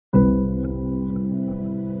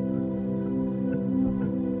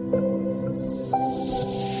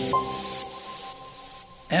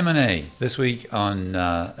M&A this week on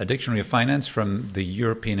A Dictionary of Finance from the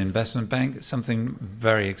European Investment Bank. Something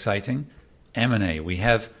very exciting. M&A. We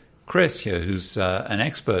have Chris here, who's an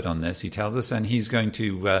expert on this, he tells us, and he's going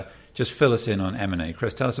to just fill us in on M&A.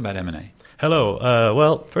 Chris, tell us about M&A. Hello.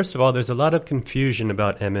 Well, first of all, there's a lot of confusion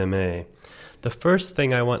about MMA. The first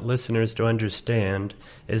thing I want listeners to understand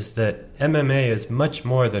is that MMA is much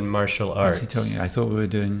more than martial arts. What's he talking about? I thought we were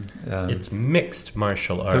doing... it's mixed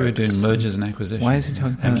martial arts. I thought we were doing mergers and acquisitions. Why is he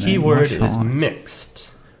talking about The key word martial is arts? mixed.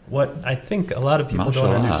 What I think a lot of people Martial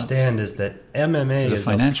don't arts. understand is that MMA This is a is a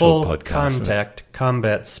financial full podcast, contact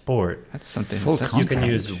combat sport. That's something. Full that's You can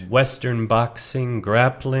contact. use Western boxing,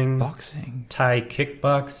 grappling, boxing. Thai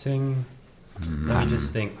kickboxing. Let me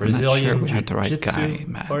just think. I'm not Brazilian sure we had the right jiu-jitsu, guy,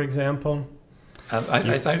 Matt. for example.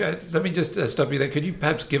 Let me just stop you there. Could you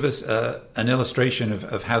perhaps give us an illustration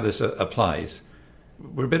of how this applies?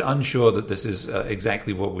 We're a bit unsure that this is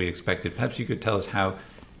exactly what we expected. Perhaps you could tell us how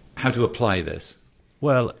to apply this.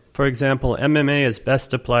 Well, for example, MMA is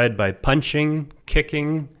best applied by punching,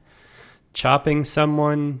 kicking, chopping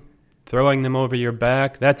someone, throwing them over your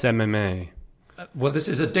back. That's MMA. Well, this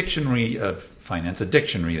is a dictionary of finance, a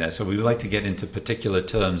dictionary there, so we would like to get into particular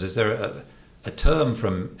terms. Is there a term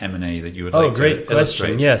from M&A that you would like great to illustrate?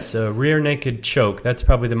 question. Yes, a rear naked choke. That's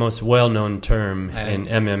probably the most well-known term in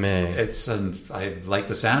MMA. I like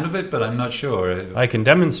the sound of it, but I'm not sure. I can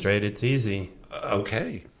demonstrate. It's easy.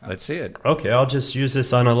 Okay, let's see it. Okay, I'll just use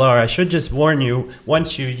this on Alar. I should just warn you,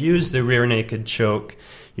 once you use the rear naked choke,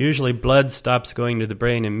 usually blood stops going to the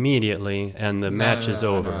brain immediately and the match is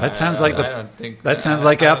over. That sounds like our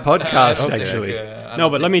podcast, actually.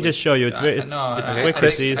 But let me just show you. It's quick,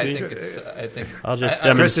 it's easy. I'll just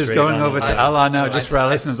demonstrate. Chris is going on over it. to Allah now, just for our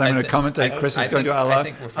listeners. I'm going to commentate. Chris is going to Allah.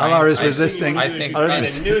 Allah is resisting. He's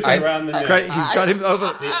got him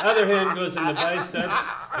over. The other hand goes in the biceps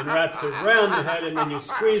and wraps around the head, and then you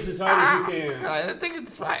squeeze as hard as you can. I think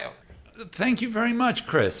it's fine. Thank you very much,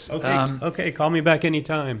 Chris. Okay, call me back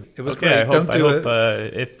anytime. It was okay,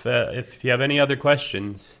 great. If you have any other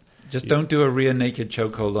questions. Just don't do a rear naked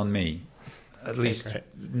chokehold on me. At least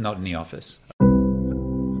not in the office.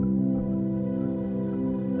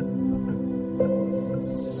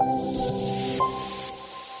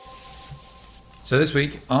 So this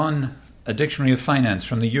week on A Dictionary of Finance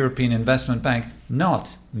from the European Investment Bank,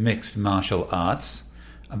 not mixed martial arts,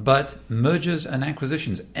 but mergers and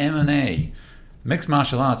acquisitions, M&A. Mixed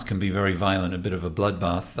martial arts can be very violent, a bit of a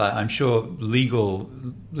bloodbath. I'm sure legal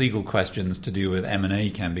questions to do with M&A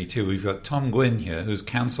can be too. We've got Tom Gwynn here, who's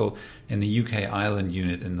counsel in the UK Ireland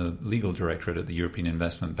unit in the legal directorate at the European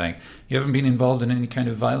Investment Bank. You haven't been involved in any kind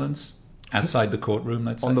of violence outside the courtroom,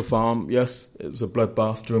 let's say? On the farm, yes. It was a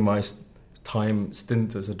bloodbath during my time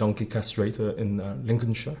stint as a donkey castrator in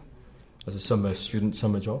Lincolnshire. As a summer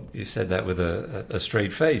job. You said that with a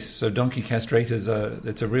straight face. So donkey castrators,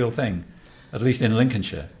 it's a real thing, at least in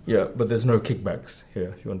Lincolnshire. Yeah, but there's no kickbacks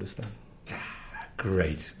here, if you understand.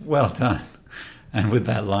 Great. Well done. And with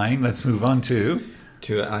that line, let's move on to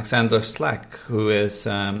Alexander Slack, who is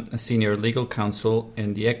a senior legal counsel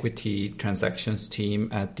in the equity transactions team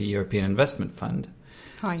at the European Investment Fund.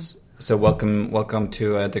 Hi. So welcome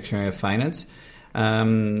to Dictionary of Finance.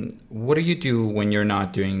 What do you do when you're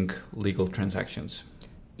not doing legal transactions?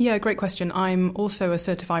 Yeah, great question. I'm also a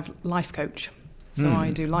certified life coach. So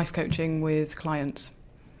I do life coaching with clients.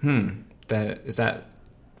 Okay,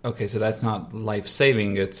 so that's not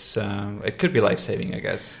life-saving. It could be life-saving, I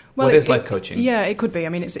guess. Well, what is life coaching? Yeah, it could be. I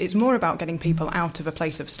mean, it's more about getting people out of a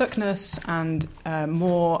place of stuckness and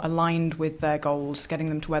more aligned with their goals, getting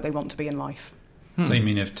them to where they want to be in life. So you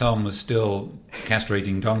mean if Tom was still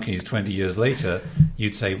castrating donkeys 20 years later,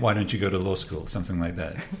 you'd say, why don't you go to law school? Something like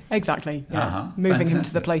that. Exactly. Yeah. Uh-huh. Moving him to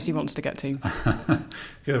Fantastic. the place he wants to get to.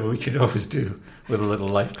 Good. We could always do with a little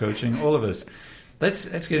life coaching, all of us.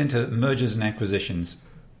 Let's get into mergers and acquisitions.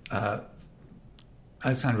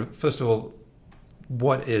 Alexandra, first of all,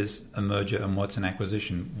 what is a merger and what's an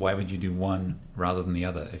acquisition? Why would you do one rather than the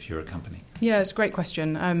other if you're a company? Yeah, it's a great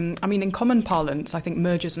question. I mean, in common parlance, I think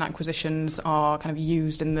mergers and acquisitions are kind of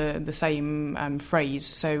used in the same phrase.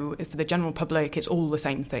 So for the general public, it's all the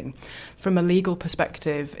same thing. From a legal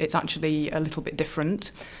perspective, it's actually a little bit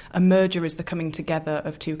different. A merger is the coming together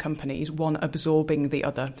of two companies, one absorbing the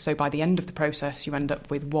other. So by the end of the process, you end up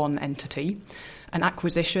with one entity. An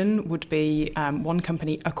acquisition would be one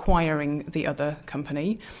company acquiring the other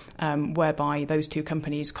company, whereby those two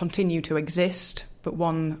companies continue to exist, but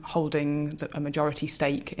one holding a majority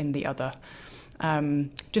stake in the other.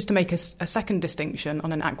 Just to make a second distinction,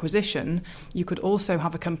 on an acquisition, you could also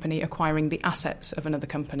have a company acquiring the assets of another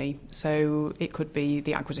company. So it could be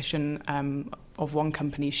the acquisition of one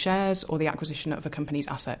company's shares or the acquisition of a company's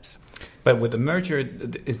assets. But with the merger,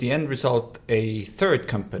 is the end result a third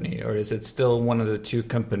company, or is it still one of the two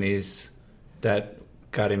companies that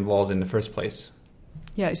got involved in the first place?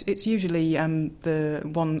 Yeah, it's usually the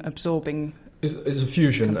one absorbing. It's a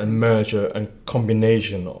fusion and merger and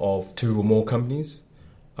combination of two or more companies.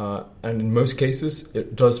 And in most cases,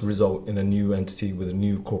 it does result in a new entity with a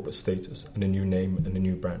new corporate status and a new name and a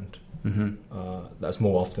new brand. That's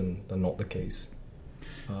more often than not the case.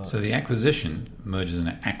 So the acquisition, mergers and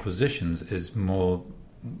acquisitions, is more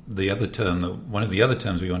the other term, one of the other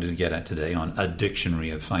terms we wanted to get at today on a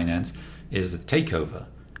dictionary of finance is the takeover.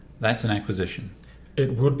 That's an acquisition.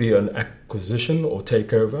 It would be an acquisition or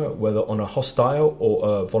takeover, whether on a hostile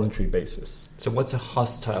or a voluntary basis. So what's a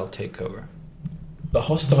hostile takeover? The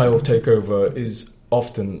hostile takeover is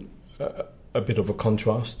often a bit of a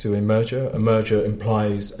contrast to a merger. A merger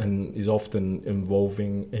implies and is often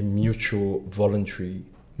involving a mutual voluntary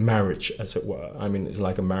marriage, as it were. I mean, it's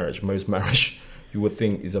like a marriage. Most marriage, you would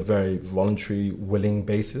think, is a very voluntary, willing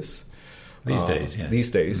basis. These days, yes.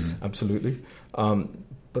 These days, absolutely.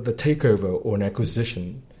 But the takeover or an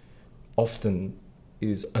acquisition often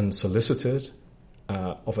is unsolicited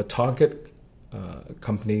of a target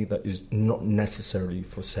company that is not necessarily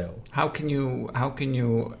for sale. How can you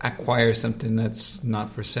acquire something that's not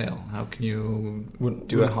for sale? How can you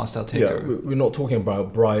do a hostile takeover? Yeah, we're not talking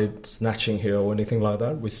about bride snatching here or anything like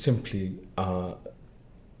that. We're simply,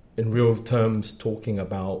 in real terms, talking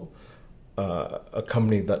about a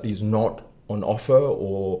company that is not on offer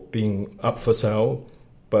or being up for sale.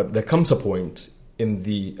 But there comes a point in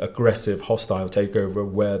the aggressive, hostile takeover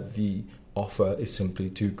where the offer is simply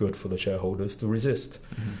too good for the shareholders to resist.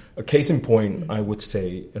 A case in point, I would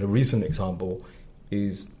say, and a recent example,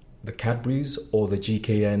 is the Cadbury's or the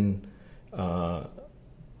GKN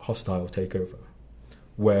hostile takeover,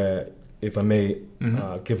 where, if I may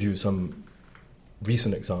give you some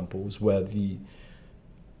recent examples, where the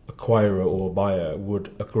acquirer or buyer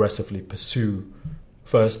would aggressively pursue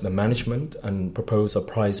first the management and propose a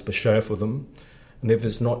price per share for them. And if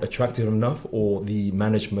it's not attractive enough or the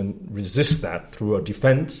management resists that through a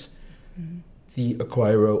defense, the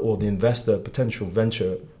acquirer or the investor, potential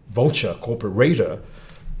vulture, corporate raider,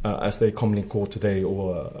 as they commonly call today,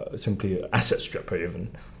 or simply asset stripper even,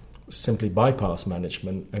 simply bypass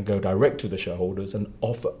management and go direct to the shareholders and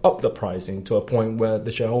offer up the pricing to a point where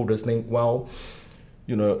the shareholders think, well,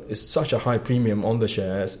 you know, it's such a high premium on the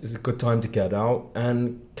shares, it's a good time to get out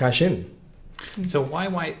and cash in. So why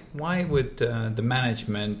would the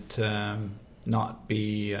management not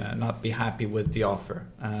be happy with the offer?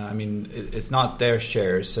 I mean, it's not their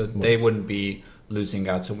shares, so they wouldn't be losing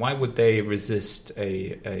out. So why would they resist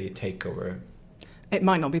a takeover? It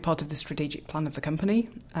might not be part of the strategic plan of the company.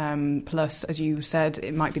 Plus, as you said,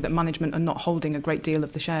 it might be that management are not holding a great deal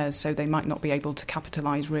of the shares, so they might not be able to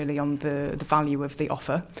capitalise really on the value of the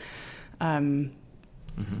offer.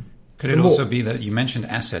 Could it also be that you mentioned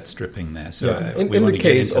asset stripping there? So in the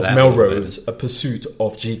case of Melrose, a pursuit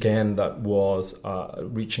of GKN that was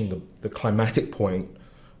reaching the climatic point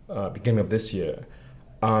beginning of this year,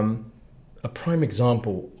 a prime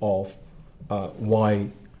example of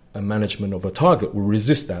why a management of a target will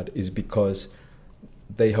resist that is because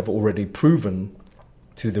they have already proven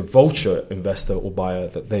to the vulture investor or buyer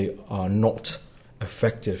that they are not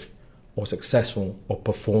effective or successful or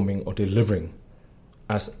performing or delivering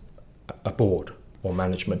as a board or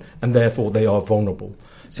management, and therefore they are vulnerable.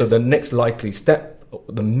 So the next likely step,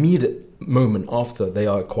 the immediate moment after they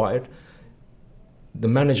are acquired, the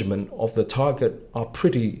management of the target are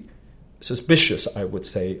pretty suspicious, I would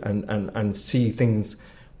say, and see things,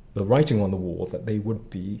 the writing on the wall, that they would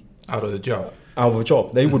be out of the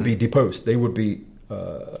job. They would be deposed. They would be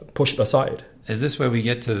pushed aside. Is this where we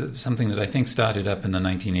get to something that I think started up in the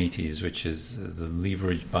 1980s, which is the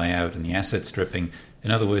leverage buyout and the asset stripping? In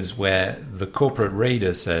other words, where the corporate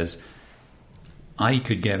raider says, I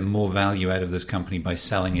could get more value out of this company by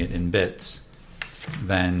selling it in bits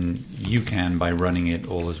than you can by running it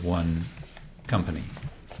all as one company.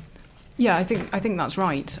 Yeah, I think that's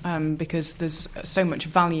right, because there's so much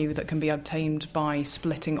value that can be obtained by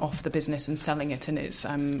splitting off the business and selling it in its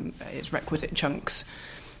requisite chunks.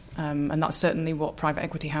 And that's certainly what private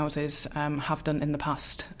equity houses have done in the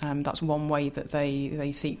past. That's one way that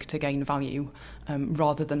they seek to gain value,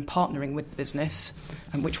 rather than partnering with the business,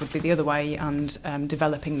 which would be the other way, and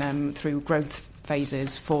developing them through growth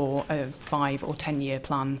phases for a 5 or 10 year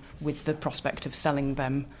plan with the prospect of selling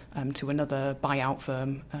them to another buyout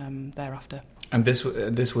firm thereafter. And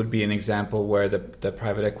this would be an example where the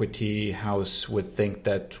private equity house would think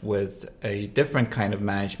that with a different kind of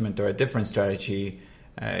management or a different strategy,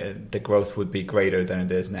 the growth would be greater than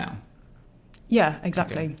it is now. Yeah,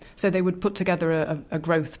 exactly. Okay. So they would put together a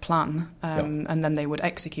growth plan and then they would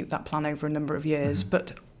execute that plan over a number of years.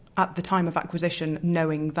 But at the time of acquisition,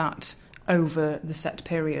 knowing that over the set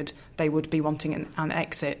period, they would be wanting an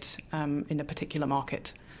exit in a particular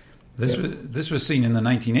market. This was seen in the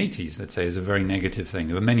 1980s, let's say, as a very negative thing.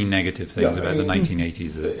 There were many negative things about the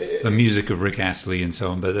 1980s, the music of Rick Astley and so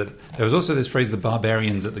on. But there was also this phrase, the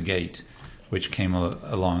barbarians at the gate, which came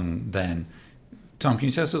along then. Tom, can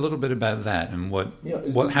you tell us a little bit about that and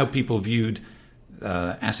how people viewed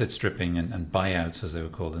asset stripping and buyouts, as they were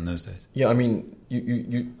called in those days? Yeah, I mean,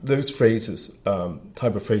 you those phrases,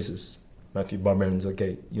 type of phrases, Matthew, barbarians at the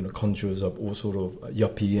gate, conjures up all sort of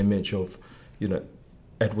yuppie image of,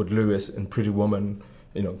 Edward Lewis in Pretty Woman,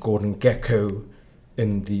 Gordon Gekko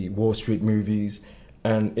in the Wall Street movies,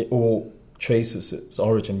 and it all traces its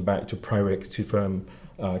origin back to private equity firm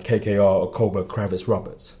KKR or Kohlberg Kravis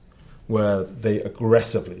Roberts, where they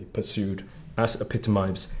aggressively pursued, as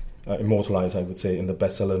epitomized, immortalized, I would say, in the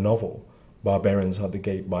bestseller novel Barbarians at the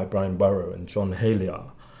Gate by Brian Burrow and John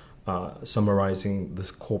Haliar, summarizing the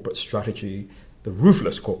corporate strategy, the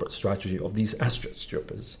ruthless corporate strategy of these asset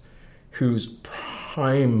strippers, whose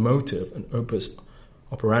prime motive and opus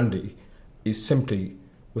operandi is simply,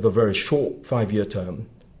 with a very short 5-year term,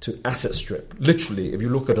 to asset strip. Literally, if you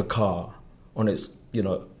look at a car on its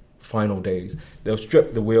final days, they'll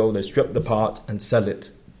strip the wheel, they strip the parts and sell it.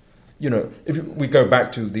 If we go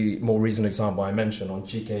back to the more recent example I mentioned on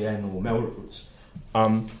GKN or Melrose,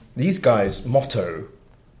 these guys' motto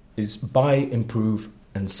is buy, improve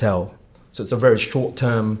and sell. So it's a very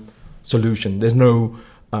short-term solution. There's no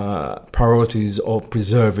priorities of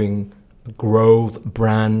preserving growth,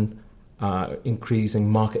 brand, increasing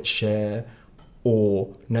market share,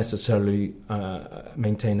 or necessarily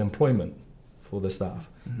maintain employment for the staff.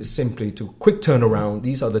 It's simply to quick turnaround.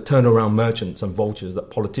 These are the turnaround merchants and vultures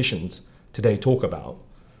that politicians today talk about,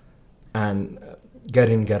 and get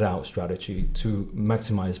in, get out strategy to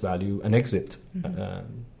maximize value and exit.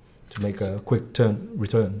 To make a quick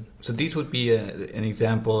return. So these would be an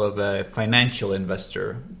example of a financial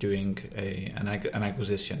investor doing an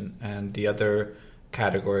acquisition, and the other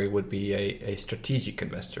category would be a strategic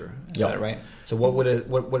investor. Is that right? So what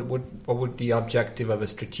would the objective of a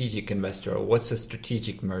strategic investor, or what's a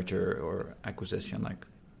strategic merger or acquisition like?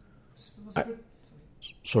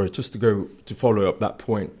 Sorry, just to follow up that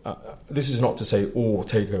point. This is not to say all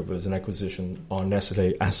takeovers and acquisition are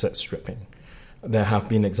necessarily asset stripping. There have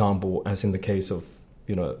been examples, as in the case of,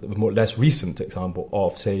 the less recent example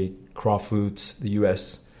of, say, Kraft Foods, the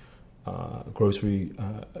US grocery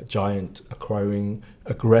giant acquiring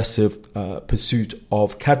aggressive pursuit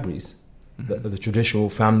of Cadbury's, the traditional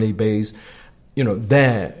family base.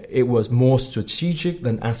 There it was more strategic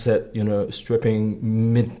than asset,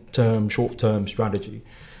 stripping, mid-term, short-term strategy.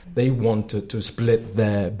 They wanted to split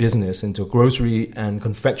their business into grocery and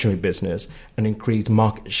confectionery business and increase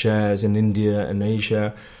market shares in India and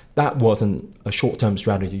Asia. That wasn't a short-term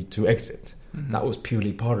strategy to exit. That was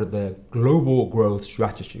purely part of their global growth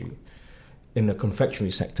strategy in the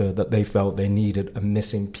confectionery sector that they felt they needed a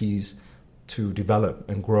missing piece to develop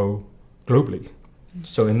and grow globally.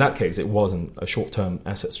 So in that case, it wasn't a short-term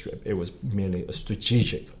asset strip. It was merely a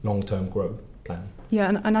strategic long-term growth plan.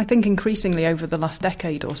 Yeah, and I think increasingly over the last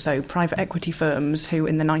decade or so, private equity firms who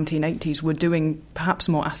in the 1980s were doing perhaps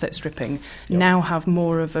more asset stripping now have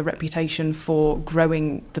more of a reputation for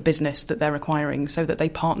growing the business that they're acquiring, so that they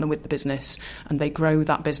partner with the business and they grow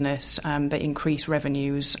that business, they increase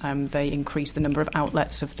revenues, they increase the number of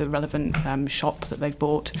outlets of the relevant shop that they've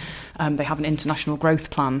bought, they have an international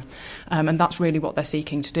growth plan, and that's really what they're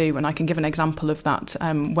seeking to do. And I can give an example of that.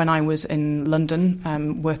 When I was in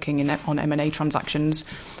London working on M&A transactions,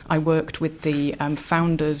 I worked with the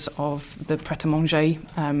founders of the Pret-a-Manger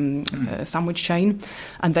sandwich chain,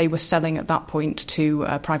 and they were selling at that point to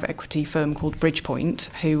a private equity firm called Bridgepoint,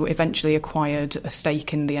 who eventually acquired a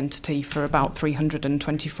stake in the entity for about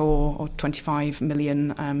 324 or 25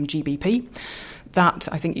 million GBP. That,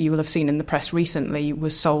 I think you will have seen in the press recently,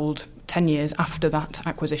 was sold 10 years after that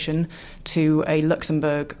acquisition to a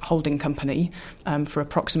Luxembourg holding company for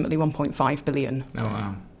approximately 1.5 billion. Oh,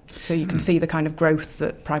 wow. So you can see the kind of growth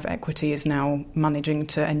that private equity is now managing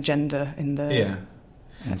to engender in the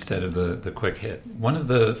instead of the quick hit. One of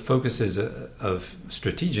the focuses of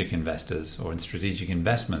strategic investors or in strategic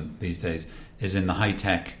investment these days is in the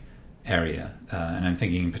high-tech area. And I'm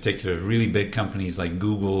thinking in particular of really big companies like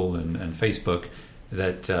Google and Facebook,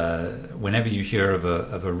 that whenever you hear of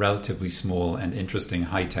a relatively small and interesting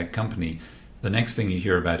high-tech company, the next thing you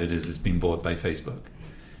hear about it is it's been bought by Facebook.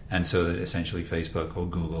 And so that essentially Facebook or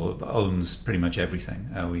Google owns pretty much everything.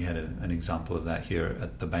 We had an example of that here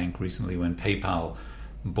at the bank recently when PayPal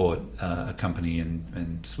bought a company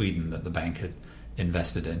in Sweden that the bank had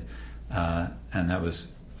invested in. And that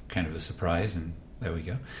was kind of a surprise, and there we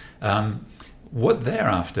go. What they're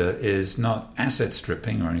after is not asset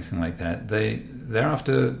stripping or anything like that. They're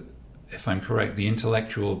after, if I'm correct, the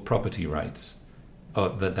intellectual property rights.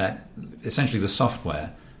 That essentially the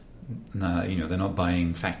software. They're not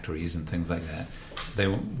buying factories and things like that.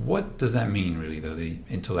 What does that mean, really, though, the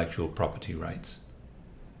intellectual property rights?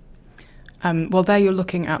 Well, there you're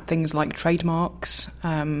looking at things like trademarks,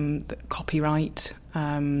 copyright,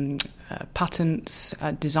 patents,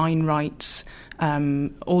 design rights.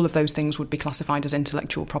 All of those things would be classified as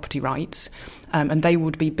intellectual property rights, and they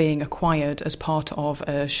would be being acquired as part of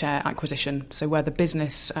a share acquisition. So where the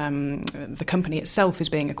business, the company itself is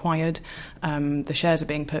being acquired, the shares are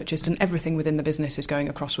being purchased, and everything within the business is going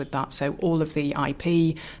across with that. So all of the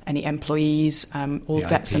IP, any employees, all the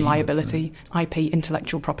debts IP, and liability, IP,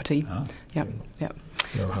 intellectual property. Oh. Yeah.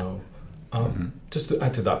 Know-how. Just to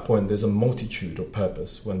add to that point, there's a multitude of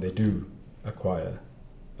purpose when they do acquire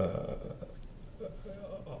a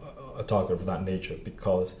target of that nature,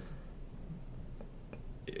 because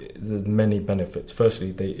there's many benefits.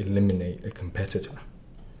 Firstly, they eliminate a competitor.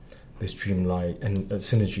 They streamline and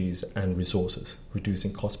synergies and resources,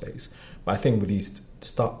 reducing cost base. But I think with these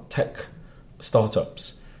tech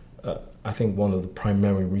startups, I think one of the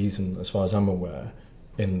primary reasons, as far as I'm aware,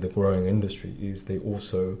 in the growing industry is they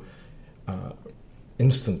also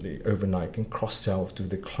instantly, overnight, can cross-sell to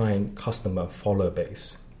the client, customer, follower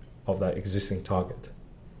base of that existing target.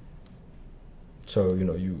 So,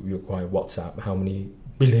 you acquire WhatsApp, how many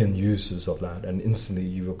billion users of that, and instantly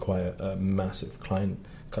you acquire a massive client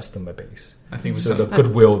customer base. I think so. The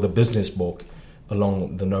goodwill, the business book,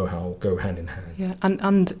 along the know-how, go hand in hand. Yeah,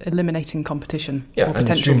 and eliminating competition. Yeah, or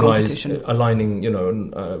potential competition. Aligning,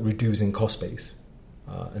 reducing cost base.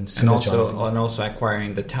 And also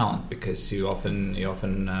acquiring the talent, because you often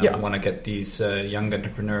want to get these young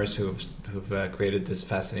entrepreneurs who've created this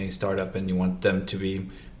fascinating startup, and you want them to be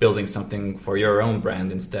building something for your own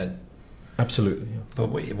brand instead. Absolutely. Yeah. But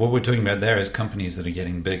what we're talking about there is companies that are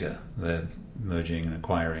getting bigger. They're merging and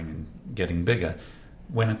acquiring and getting bigger.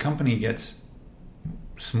 When a company gets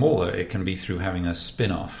smaller, it can be through having a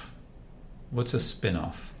spin-off. What's a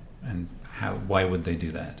spin-off, and why would they do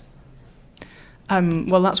that?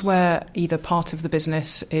 Well, that's where either part of the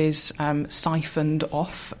business is siphoned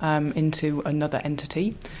off into another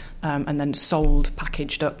entity, and then sold,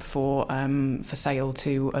 packaged up for sale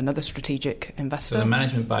to another strategic investor. So the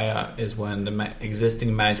management buyout is when the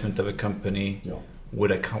existing management of a company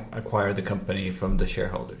would acquire the company from the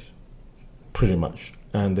shareholders. Pretty much.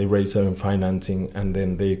 And they raise their own financing, and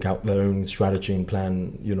then they got their own strategy and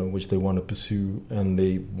plan, which they want to pursue, and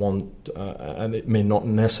they want, and it may not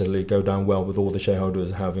necessarily go down well with all the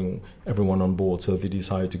shareholders having everyone on board, so they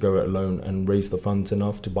decide to go it alone and raise the funds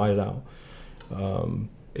enough to buy it out.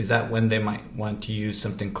 Is that when they might want to use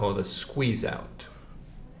something called a squeeze out?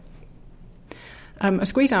 A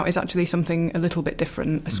squeeze-out is actually something a little bit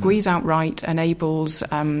different. A squeeze-out right enables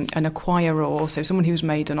an acquirer, so someone who's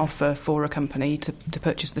made an offer for a company to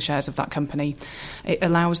purchase the shares of that company. It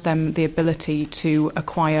allows them the ability to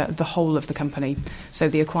acquire the whole of the company. So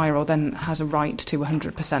the acquirer then has a right to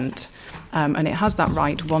 100%. And it has that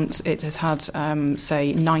right once it has had,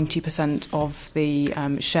 say, 90% of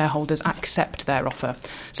the shareholders accept their offer.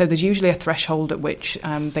 So there's usually a threshold at which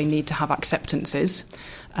they need to have acceptances.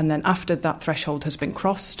 And then after that threshold has been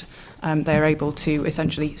crossed, they're able to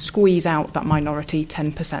essentially squeeze out that minority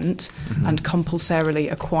 10% and compulsorily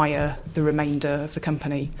acquire the remainder of the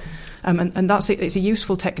company. And it's a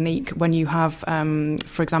useful technique when you have,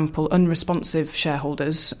 for example, unresponsive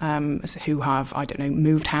shareholders who have,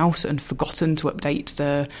 moved house and forgotten to update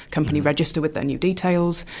the company register with their new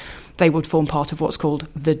details. They would form part of what's called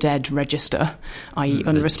the dead register, i.e.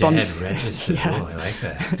 unresponsive. The dead register, yeah. Oh, I like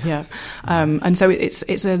that. Yeah, and so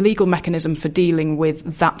it's a legal mechanism for dealing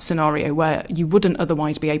with that scenario where you wouldn't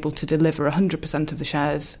otherwise be able to deliver 100% of the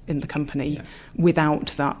shares in the company without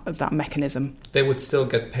that mechanism. They would still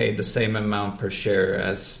get paid the same amount per share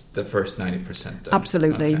as the first 90%.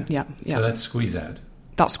 Absolutely, okay. yeah. So that's squeeze out.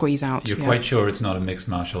 That squeeze out. You're quite sure it's not a mixed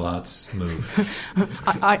martial arts move?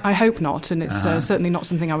 I hope not, and it's certainly not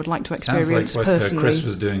something I would like to experience personally. Sounds like what personally. Chris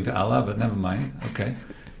was doing to Allah, but never mind. Okay.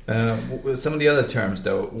 Some of the other terms,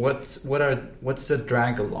 though, what's the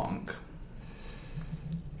drag along?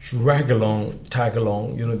 Drag along, tag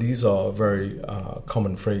along, these are very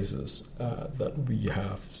common phrases that we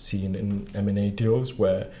have seen in M&A deals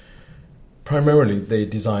where primarily they're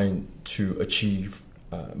designed to achieve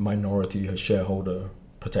minority shareholder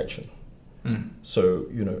protection. So,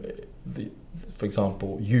 for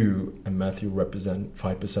example, you and Matthew represent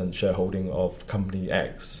 5% shareholding of company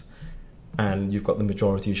X, and you've got the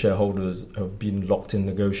majority shareholders have been locked in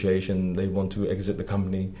negotiation, they want to exit the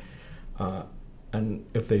company, and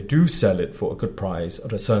if they do sell it for a good price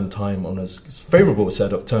at a certain time on a favorable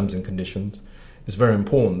set of terms and conditions, it's very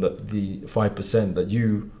important that the 5% that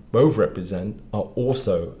you both represent are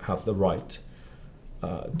also have the right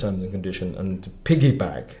terms and conditions, and to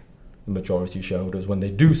piggyback the majority shareholders when they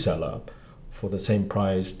do sell up for the same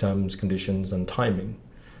price, terms, conditions, and timing.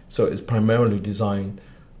 So it's primarily designed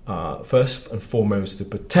first and foremost to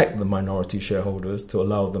protect the minority shareholders, to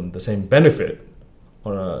allow them the same benefit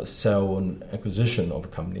on a sale and acquisition of a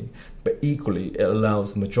company, but equally it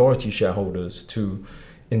allows the majority shareholders to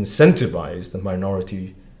incentivize the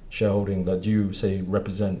minority shareholding that you say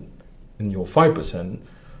represent in your 5%,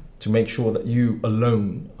 to make sure that you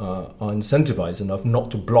alone are incentivized enough not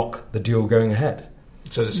to block the deal going ahead.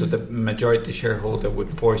 So the majority shareholder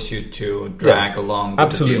would force you to drag along with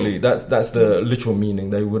absolutely. the deal. That's the literal meaning.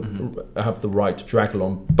 They would have the right to drag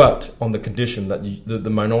along, but on the condition that the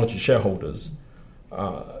minority shareholders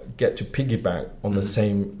get to piggyback on the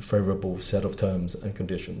same favorable set of terms and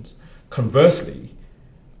conditions. Conversely,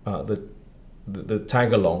 the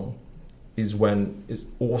tag along is when it's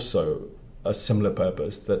also a similar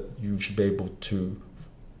purpose, that you should be able to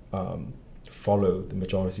follow the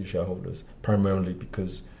majority shareholders, primarily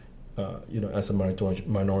because as a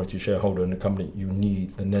minority shareholder in the company, you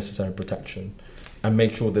need the necessary protection and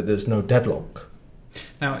make sure that there's no deadlock.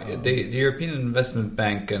 Now, the European Investment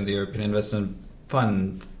Bank and the European Investment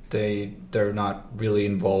Fund, they're not really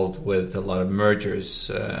involved with a lot of mergers,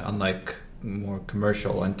 unlike more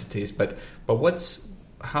commercial entities. But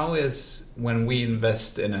how is when we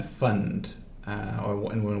invest in a fund or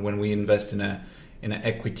when we invest in an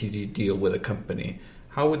equity deal with a company,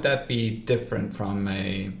 how would that be different from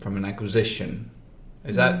an acquisition?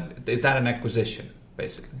 Is that an acquisition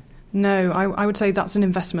basically? No, I would say that's an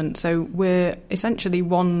investment. So we're essentially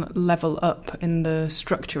one level up in the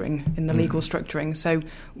structuring, in the legal structuring. So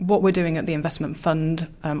what we're doing at the investment fund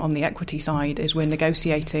on the equity side is we're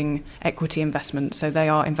negotiating equity investments. So they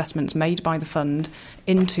are investments made by the fund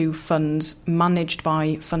into funds managed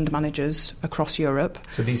by fund managers across Europe.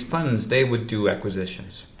 So these funds, they would do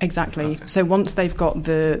acquisitions? Exactly. Okay. So once they've got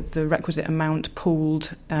the requisite amount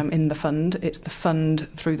pooled in the fund, it's the fund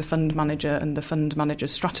through the fund manager and the fund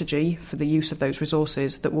manager's strategy for the use of those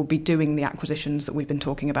resources that will be doing the acquisitions that we've been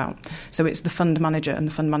talking about. So it's the fund manager and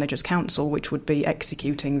the fund manager's council which would be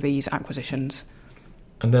executing these acquisitions.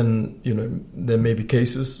 And then, there may be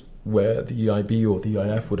cases where the EIB or the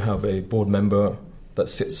EIF would have a board member that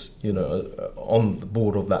sits, on the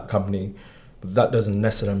board of that company. But that doesn't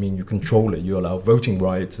necessarily mean you control it. You allow voting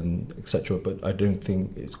rights and etc. But I don't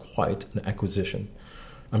think it's quite an acquisition.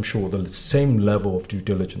 I'm sure the same level of due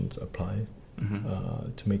diligence applies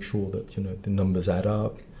to make sure that the numbers add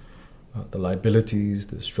up, the liabilities,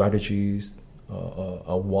 the strategies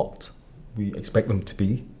are what we expect them to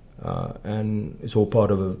be, and it's all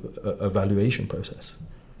part of a valuation process.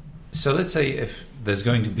 So let's say if there's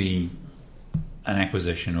going to be an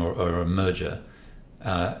acquisition or a merger,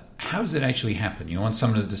 how does it actually happen? Once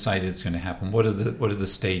someone has decided it's going to happen, what are the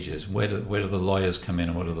stages? Where do the lawyers come in,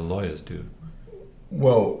 and what do the lawyers do?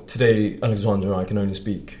 Well, today, Alexandra and I can only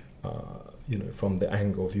speak, from the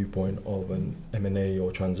angle viewpoint of an M&A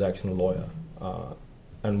or transactional lawyer,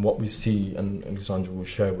 and what we see. And Alexandra will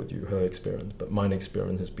share with you her experience, but mine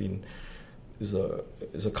experience has been is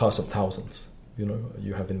a cast of thousands.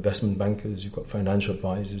 You have investment bankers, you've got financial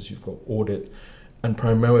advisors, you've got audit, and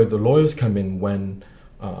primarily the lawyers come in when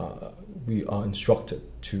we are instructed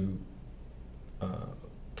to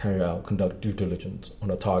conduct due diligence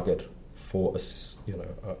on a target for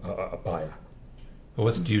a buyer. But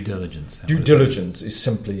what's due diligence? Due diligence is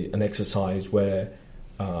simply an exercise where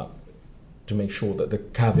to make sure that the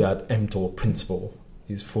caveat emptor principle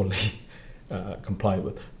is fully complied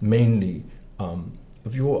with. Mainly,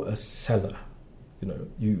 if you're a seller,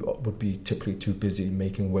 you would be typically too busy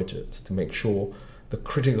making widgets to make sure the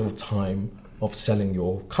critical time of selling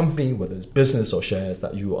your company, whether it's business or shares,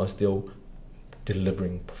 that you are still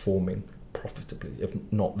delivering, performing profitably, if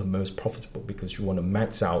not the most profitable, because you want to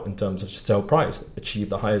max out in terms of sale price, achieve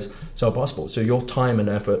the highest sale possible. So your time and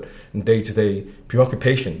effort and day-to-day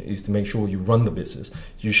preoccupation is to make sure you run the business.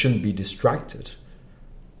 You shouldn't be distracted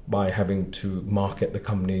by having to market the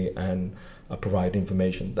company and provide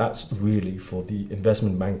information. That's really for the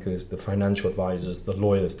investment bankers, the financial advisors, the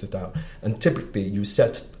lawyers to do. And typically you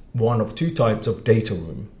set one of two types of data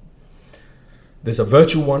room. There's a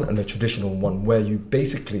virtual one and a traditional one where you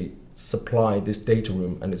basically supply this data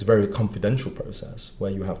room, and it's a very confidential process where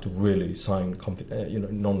you have to really sign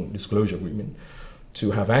non-disclosure agreement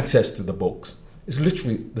to have access to the books. It's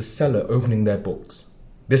literally the seller opening their books,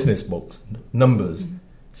 business books, numbers,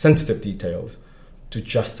 sensitive details to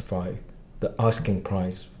justify the asking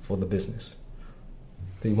price for the business.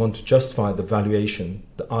 They want to justify the valuation,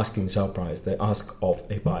 the asking sale price they ask of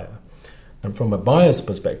a buyer. And from a buyer's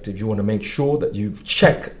perspective, you want to make sure that you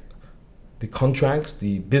check the contracts,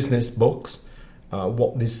 the business books,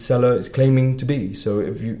 what this seller is claiming to be. So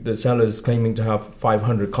if the seller is claiming to have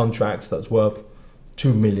 500 contracts that's worth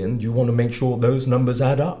 2 million, you want to make sure those numbers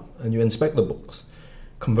add up and you inspect the books.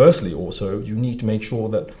 Conversely, also, you need to make sure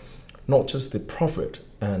that not just the profit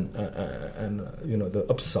and the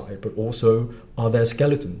upside, but also are there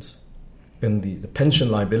skeletons in the pension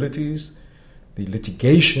liabilities, the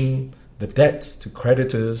litigation, the debts to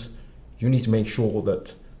creditors. You need to make sure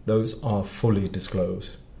that those are fully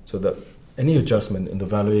disclosed so that any adjustment in the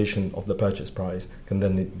valuation of the purchase price can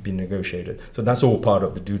then be negotiated. So that's all part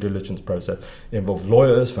of the due diligence process. It involves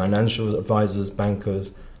lawyers, financial advisors,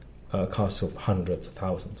 bankers, costs of hundreds of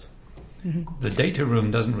thousands. Mm-hmm. The data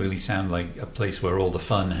room doesn't really sound like a place where all the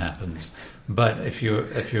fun happens. But if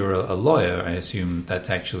you're a lawyer, I assume that's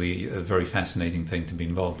actually a very fascinating thing to be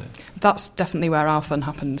involved in. That's definitely where our fun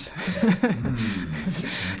happens.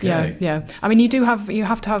 Okay. Yeah. I mean, you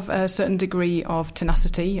have to have a certain degree of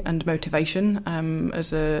tenacity and motivation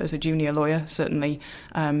as a junior lawyer, certainly,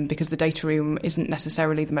 because the data room isn't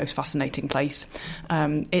necessarily the most fascinating place.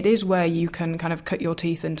 It is where you can kind of cut your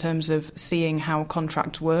teeth in terms of seeing how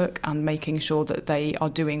contracts work and making sure that they are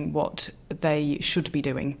doing what they should be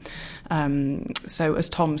doing. So as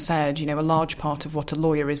Tom said, a large part of what a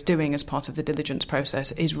lawyer is doing as part of the diligence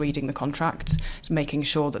process is reading the contracts, it's making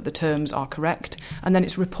sure that the terms are correct, and then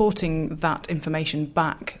it's reporting that information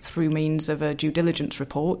back through means of a due diligence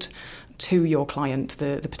report to your client,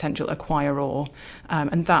 the potential acquirer,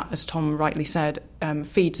 and that, as Tom rightly said,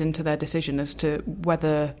 feeds into their decision as to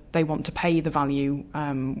whether they want to pay the value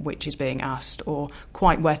which is being asked, or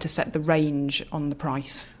quite where to set the range on the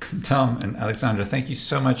price. Tom and Alexandra, thank you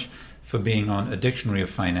so much for being on A Dictionary of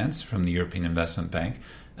Finance from the European Investment Bank.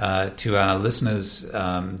 To our listeners,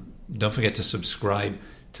 don't forget to subscribe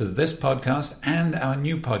to this podcast and our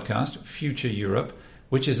new podcast, Future Europe,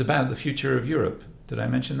 which is about the future of Europe. Did I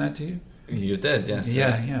mention that to you? You did, yes.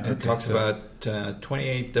 Yeah. It talks about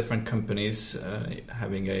 28 different companies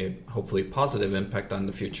having a hopefully positive impact on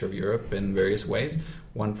the future of Europe in various ways,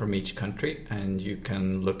 one from each country, and you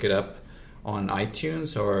can look it up on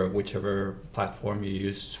iTunes or whichever platform you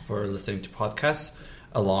use for listening to podcasts,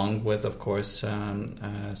 along with, of course,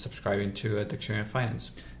 subscribing to A Dictionary of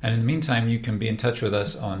Finance. And in the meantime, you can be in touch with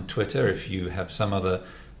us on Twitter if you have some other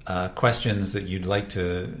questions that you'd like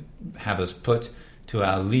to have us put to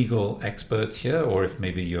our legal experts here, or if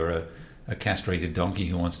maybe you're a castrated donkey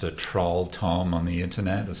who wants to troll Tom on the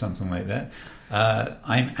internet or something like that.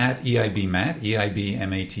 I'm at EIB Matt,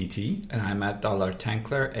 EIB-MATT. And I'm at Dollar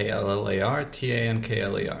Tankler,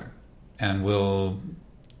 ALLAR-TANKLER. And we'll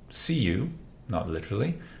see you, not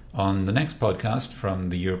literally, on the next podcast from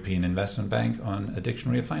the European Investment Bank on A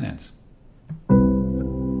Dictionary of Finance.